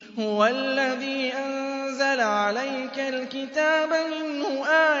هُوَ الَّذِي أَنزَلَ عَلَيْكَ الْكِتَابَ مِنْهُ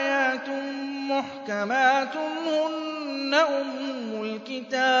آيَاتٌ مُّحْكَمَاتٌ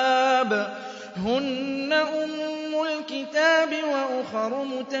هُنَّ أُمُّ الْكِتَابِ وَأُخَرُ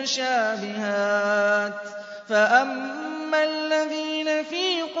مُتَشَابِهَاتٌ ۖ فَأَمَّا الَّذِينَ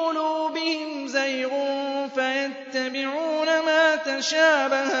فِي قُلُوبِهِمْ زَيْغٌ فَيَتَّبِعُونَ مَا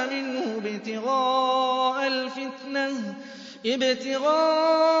تَشَابَهَ مِنْهُ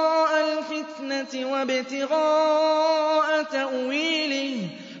ابْتِغَاءَ الْفِتْنَةِ وَابْتِغَاءَ تَأْوِيلِهِ ۗ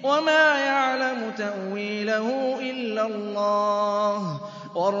وَمَا يَعْلَمُ تَأْوِيلَهُ إِلَّا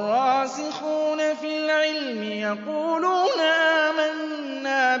اللَّهُ ۗ وَالرَّاسِخُونَ فِي الْعِلْمِ يَقُولُونَ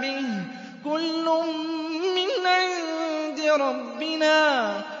آمَنَّا بِهِ كُلٌّ مِّنْ عِندِ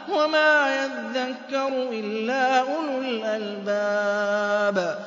رَبِّنَا ۗ وَمَا يَذَّكَّرُ إِلَّا أُولُو الْأَلْبَابِ